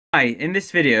Hi, in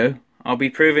this video I'll be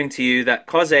proving to you that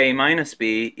cos A minus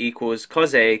B equals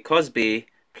cos A cos B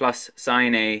plus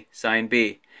sin A sin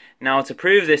B. Now to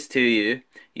prove this to you,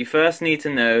 you first need to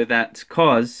know that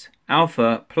cos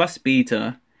alpha plus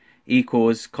beta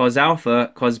equals cos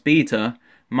alpha cos beta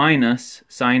minus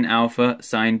sin alpha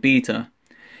sin beta.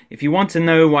 If you want to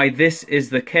know why this is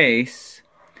the case,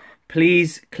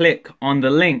 please click on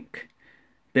the link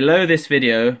below this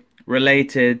video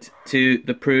related to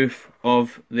the proof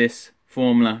of this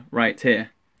formula right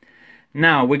here.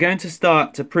 Now we're going to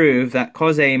start to prove that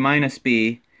cos A minus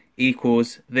B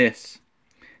equals this.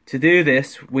 To do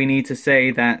this, we need to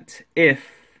say that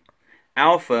if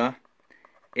alpha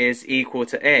is equal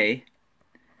to A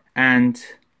and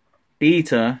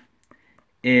beta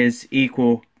is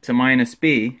equal to minus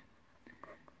B,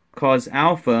 cos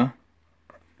alpha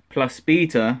plus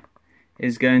beta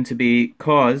is going to be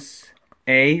cos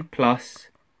A plus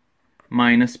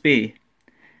minus B,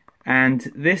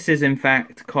 and this is in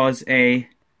fact cos A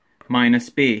minus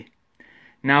B.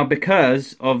 Now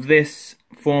because of this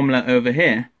formula over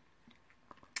here,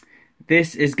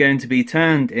 this is going to be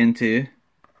turned into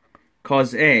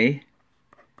cos A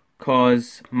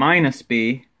cos minus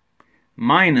B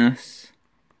minus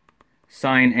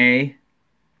sin A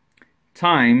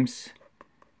times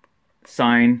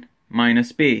sin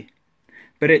minus B.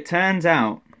 But it turns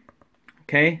out,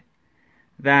 okay,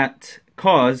 that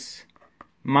cos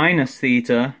minus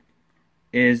theta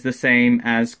is the same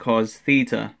as cos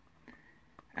theta,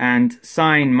 and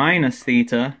sin minus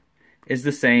theta is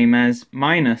the same as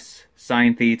minus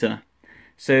sin theta.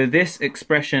 So this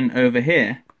expression over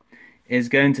here is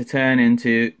going to turn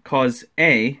into cos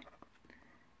A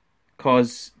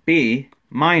cos B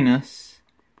minus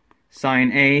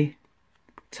sin A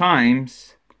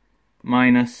times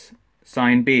minus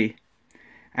sin B.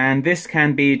 And this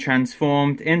can be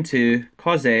transformed into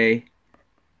cos A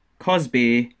cos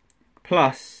B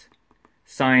plus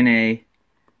sin A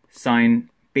sin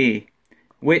B,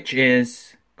 which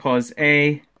is cos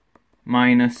A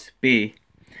minus B,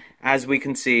 as we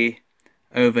can see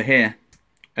over here.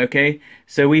 Okay,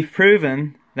 so we've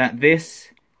proven that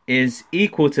this is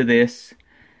equal to this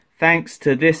thanks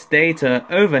to this data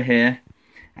over here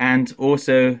and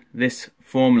also this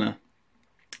formula.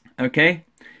 Okay,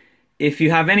 if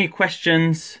you have any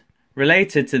questions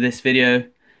related to this video,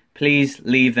 please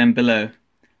leave them below.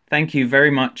 Thank you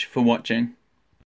very much for watching.